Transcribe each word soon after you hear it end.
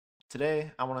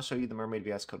Today, I want to show you the Mermaid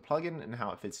VS Code plugin and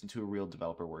how it fits into a real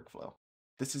developer workflow.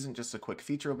 This isn't just a quick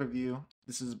feature overview,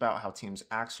 this is about how teams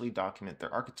actually document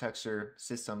their architecture,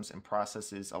 systems, and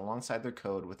processes alongside their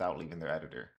code without leaving their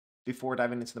editor. Before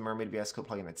diving into the Mermaid VS Code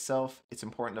plugin itself, it's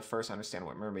important to first understand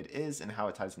what Mermaid is and how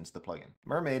it ties into the plugin.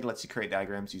 Mermaid lets you create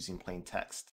diagrams using plain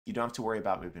text. You don't have to worry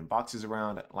about moving boxes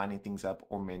around, lining things up,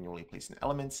 or manually placing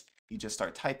elements. You just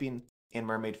start typing, and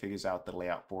Mermaid figures out the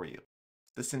layout for you.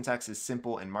 The syntax is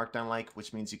simple and markdown-like,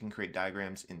 which means you can create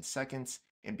diagrams in seconds,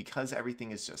 and because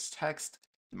everything is just text,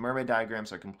 the Mermaid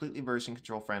diagrams are completely version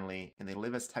control friendly, and they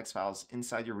live as text files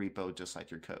inside your repo just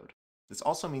like your code. This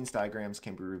also means diagrams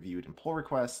can be reviewed in pull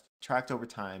requests, tracked over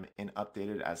time, and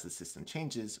updated as the system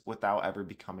changes without ever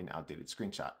becoming outdated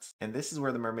screenshots. And this is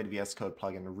where the Mermaid VS Code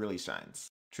plugin really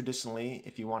shines. Traditionally,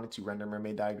 if you wanted to render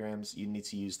Mermaid diagrams, you need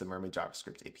to use the Mermaid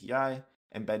JavaScript API,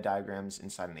 embed diagrams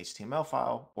inside an HTML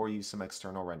file, or use some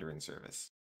external rendering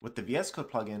service. With the VS Code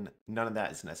plugin, none of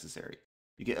that is necessary.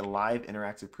 You get a live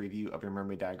interactive preview of your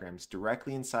Mermaid diagrams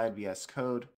directly inside VS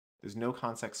Code. There's no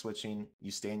context switching. You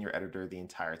stay in your editor the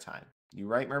entire time. You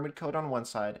write Mermaid code on one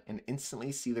side and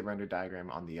instantly see the rendered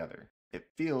diagram on the other. It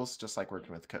feels just like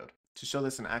working with code. To show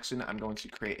this in action, I'm going to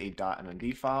create a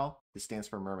 .mmd file. This stands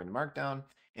for Mermaid Markdown,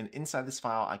 and inside this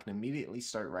file, I can immediately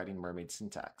start writing Mermaid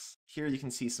syntax. Here you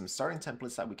can see some starting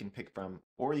templates that we can pick from,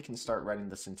 or you can start writing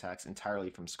the syntax entirely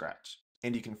from scratch.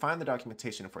 And you can find the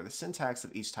documentation for the syntax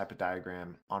of each type of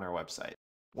diagram on our website.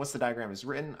 Once the diagram is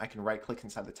written, I can right-click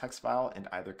inside the text file and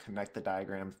either connect the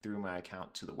diagram through my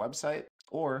account to the website,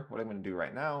 or what I'm going to do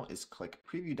right now is click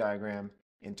Preview Diagram,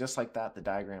 and just like that, the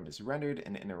diagram is rendered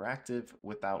and interactive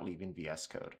without leaving VS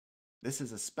Code. This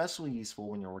is especially useful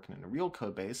when you're working in a real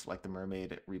code base like the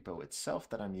Mermaid repo itself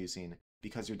that I'm using,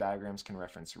 because your diagrams can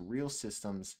reference real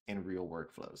systems and real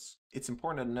workflows. It's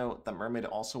important to note that Mermaid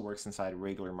also works inside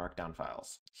regular Markdown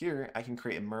files. Here, I can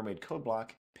create a Mermaid code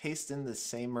block, paste in the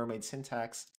same Mermaid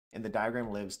syntax, and the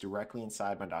diagram lives directly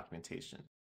inside my documentation.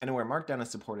 And where Markdown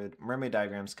is supported, Mermaid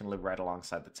diagrams can live right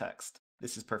alongside the text.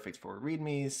 This is perfect for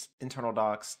readmes, internal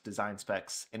docs, design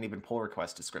specs, and even pull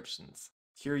request descriptions.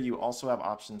 Here you also have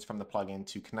options from the plugin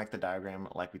to connect the diagram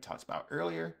like we talked about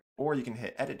earlier, or you can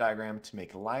hit Edit Diagram to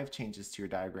make live changes to your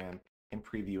diagram and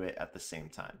preview it at the same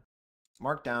time.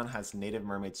 Markdown has native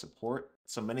Mermaid support,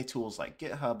 so many tools like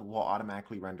GitHub will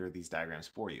automatically render these diagrams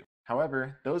for you.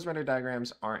 However, those rendered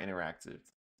diagrams aren't interactive.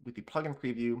 With the plugin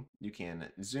preview, you can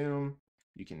zoom,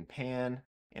 you can pan,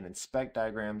 and inspect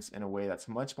diagrams in a way that's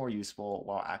much more useful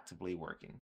while actively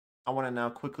working. I want to now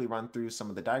quickly run through some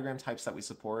of the diagram types that we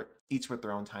support, each with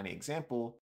their own tiny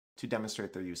example, to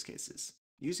demonstrate their use cases.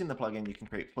 Using the plugin, you can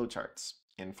create flowcharts,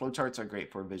 and flowcharts are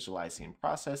great for visualizing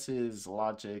processes,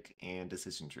 logic, and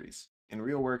decision trees. In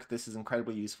real work, this is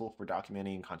incredibly useful for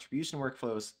documenting contribution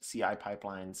workflows, CI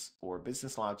pipelines, or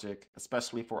business logic,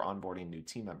 especially for onboarding new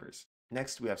team members.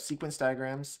 Next, we have sequence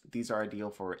diagrams. These are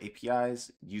ideal for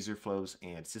APIs, user flows,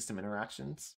 and system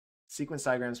interactions. Sequence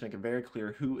diagrams make it very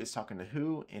clear who is talking to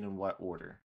who and in what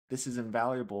order. This is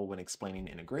invaluable when explaining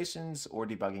integrations or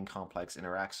debugging complex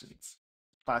interactions.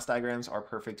 Class diagrams are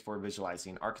perfect for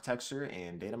visualizing architecture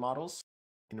and data models.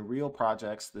 In real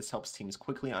projects, this helps teams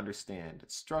quickly understand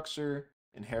structure,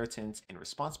 inheritance, and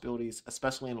responsibilities,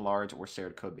 especially in large or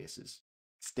shared code bases.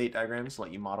 State diagrams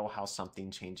let you model how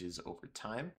something changes over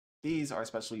time. These are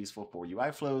especially useful for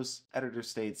UI flows, editor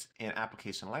states, and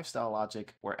application lifestyle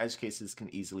logic where edge cases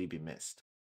can easily be missed.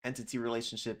 Entity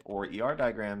relationship or ER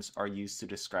diagrams are used to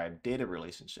describe data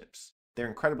relationships. They're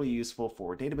incredibly useful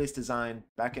for database design,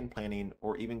 backend planning,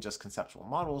 or even just conceptual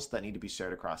models that need to be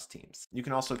shared across teams. You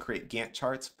can also create Gantt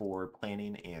charts for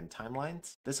planning and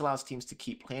timelines. This allows teams to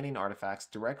keep planning artifacts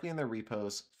directly in their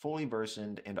repos, fully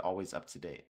versioned and always up to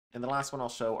date. And the last one I'll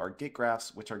show are Git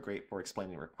graphs, which are great for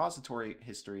explaining repository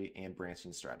history and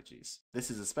branching strategies.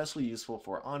 This is especially useful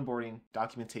for onboarding,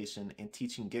 documentation, and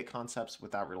teaching Git concepts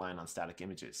without relying on static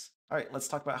images. All right, let's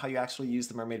talk about how you actually use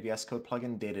the Mermaid VS Code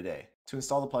plugin day to day. To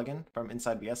install the plugin, from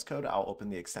inside VS Code, I'll open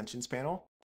the extensions panel,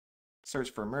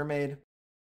 search for Mermaid,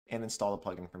 and install the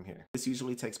plugin from here. This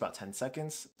usually takes about 10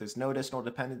 seconds. There's no additional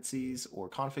dependencies or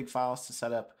config files to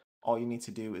set up. All you need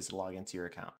to do is log into your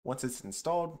account. Once it's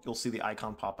installed, you'll see the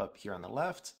icon pop up here on the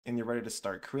left, and you're ready to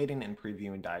start creating and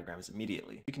previewing diagrams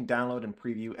immediately. You can download and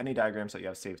preview any diagrams that you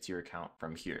have saved to your account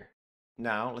from here.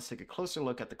 Now, let's take a closer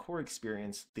look at the core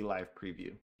experience, the live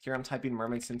preview. Here I'm typing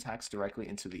Mermaid syntax directly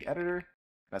into the editor,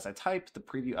 and as I type, the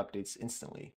preview updates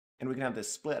instantly. And we can have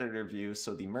this split editor view,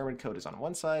 so the Mermaid code is on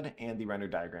one side and the render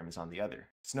diagram is on the other.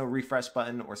 There's no refresh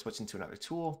button or switching to another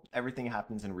tool. Everything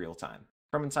happens in real time.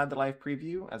 From inside the live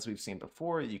preview, as we've seen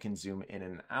before, you can zoom in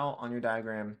and out on your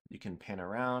diagram, you can pan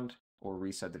around, or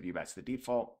reset the view back to the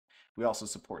default. We also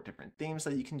support different themes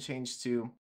that you can change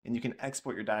to, and you can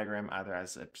export your diagram either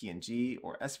as a PNG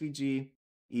or SVG,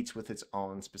 each with its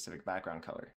own specific background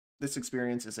color. This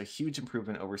experience is a huge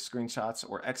improvement over screenshots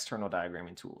or external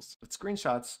diagramming tools. With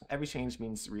screenshots, every change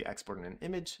means re-exporting an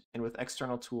image, and with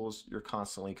external tools, you're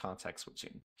constantly context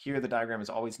switching. Here, the diagram is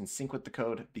always in sync with the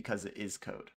code because it is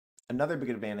code. Another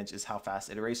big advantage is how fast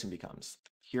iteration becomes.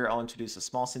 Here, I'll introduce a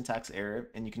small syntax error,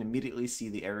 and you can immediately see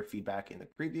the error feedback in the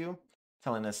preview,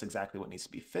 telling us exactly what needs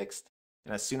to be fixed.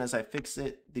 And as soon as I fix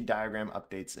it, the diagram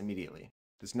updates immediately.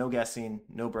 There's no guessing,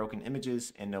 no broken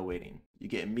images, and no waiting. You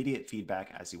get immediate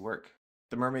feedback as you work.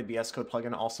 The Mermaid VS Code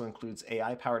plugin also includes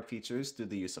AI-powered features through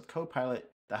the use of Copilot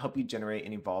that help you generate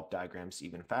and evolve diagrams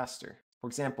even faster. For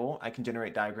example, I can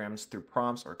generate diagrams through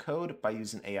prompts or code by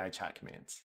using AI chat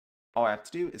commands. All I have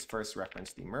to do is first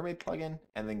reference the Mermaid plugin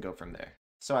and then go from there.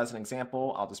 So as an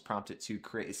example, I'll just prompt it to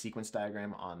create a sequence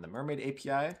diagram on the Mermaid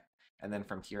API. And then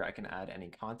from here, I can add any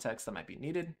context that might be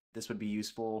needed. This would be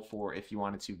useful for if you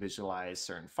wanted to visualize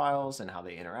certain files and how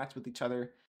they interact with each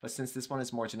other. But since this one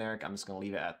is more generic, I'm just going to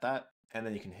leave it at that. And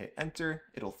then you can hit enter.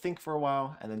 It'll think for a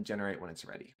while and then generate when it's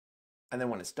ready. And then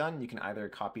when it's done, you can either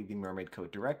copy the Mermaid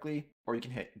code directly, or you can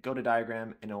hit go to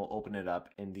diagram and it will open it up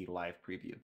in the live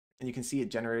preview. And you can see it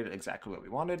generated exactly what we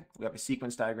wanted. We have a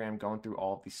sequence diagram going through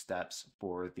all of these steps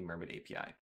for the Mermaid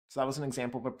API. So that was an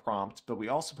example of a prompt, but we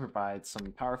also provide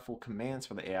some powerful commands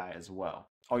for the AI as well.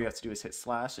 All you have to do is hit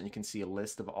slash and you can see a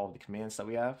list of all of the commands that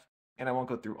we have. And I won't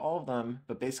go through all of them,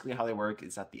 but basically how they work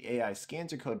is that the AI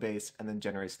scans your code base and then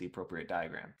generates the appropriate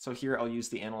diagram. So here I'll use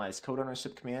the analyze code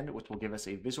ownership command, which will give us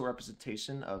a visual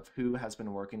representation of who has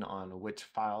been working on which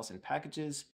files and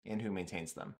packages and who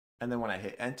maintains them. And then when I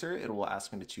hit enter, it will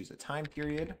ask me to choose a time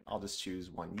period. I'll just choose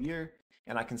 1 year.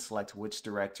 And I can select which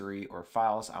directory or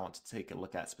files I want to take a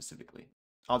look at specifically.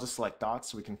 I'll just select docs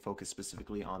so we can focus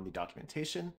specifically on the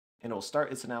documentation, and it will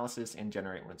start its analysis and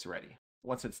generate when it's ready.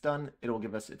 Once it's done, it will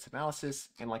give us its analysis,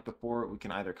 and like before, we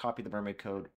can either copy the Mermaid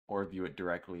code or view it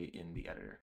directly in the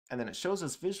editor. And then it shows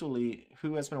us visually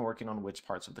who has been working on which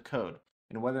parts of the code,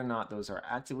 and whether or not those are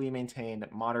actively maintained,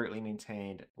 moderately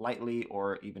maintained, lightly,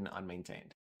 or even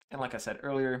unmaintained. And like I said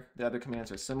earlier, the other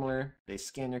commands are similar. They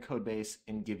scan your code base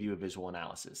and give you a visual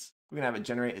analysis. We're going to have it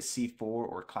generate a C4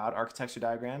 or cloud architecture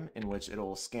diagram in which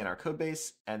it'll scan our code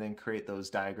base and then create those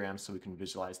diagrams so we can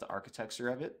visualize the architecture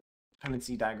of it.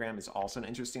 Dependency diagram is also an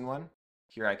interesting one.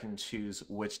 Here I can choose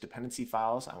which dependency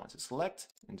files I want to select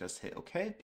and just hit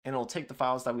OK. And it'll take the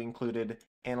files that we included,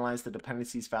 analyze the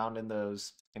dependencies found in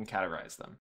those, and categorize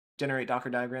them. Generate Docker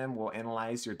diagram will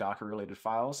analyze your Docker related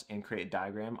files and create a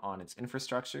diagram on its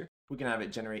infrastructure. We can have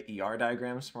it generate ER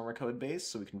diagrams from our code base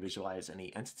so we can visualize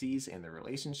any entities and their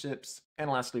relationships. And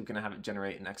lastly, we can have it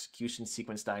generate an execution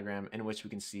sequence diagram in which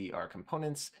we can see our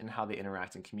components and how they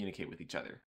interact and communicate with each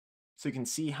other. So you can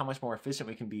see how much more efficient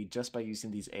we can be just by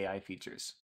using these AI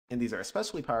features. And these are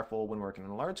especially powerful when working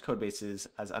on large code bases,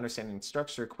 as understanding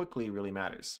structure quickly really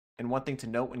matters. And one thing to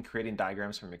note when creating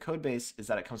diagrams from your code base is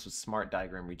that it comes with smart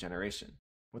diagram regeneration.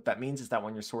 What that means is that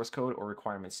when your source code or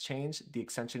requirements change, the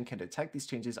extension can detect these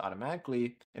changes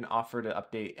automatically and offer to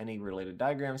update any related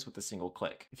diagrams with a single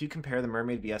click. If you compare the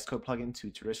Mermaid VS Code plugin to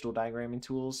traditional diagramming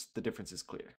tools, the difference is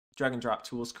clear. Drag and drop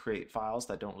tools create files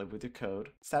that don't live with your code,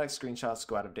 static screenshots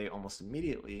go out of date almost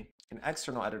immediately, and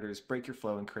external editors break your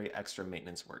flow and create extra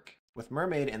maintenance work. With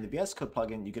Mermaid and the VS Code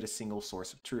plugin, you get a single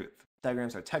source of truth.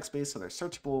 Diagrams are text-based, so they're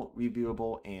searchable,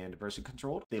 reviewable, and version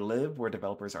controlled. They live where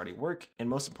developers already work, and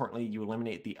most importantly, you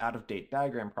eliminate the out-of-date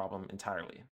diagram problem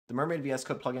entirely. The Mermaid VS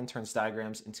Code plugin turns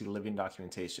diagrams into living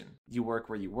documentation. You work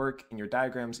where you work, and your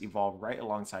diagrams evolve right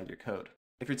alongside your code.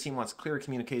 If your team wants clearer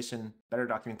communication, better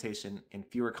documentation, and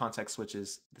fewer context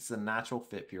switches, this is a natural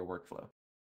fit for your workflow.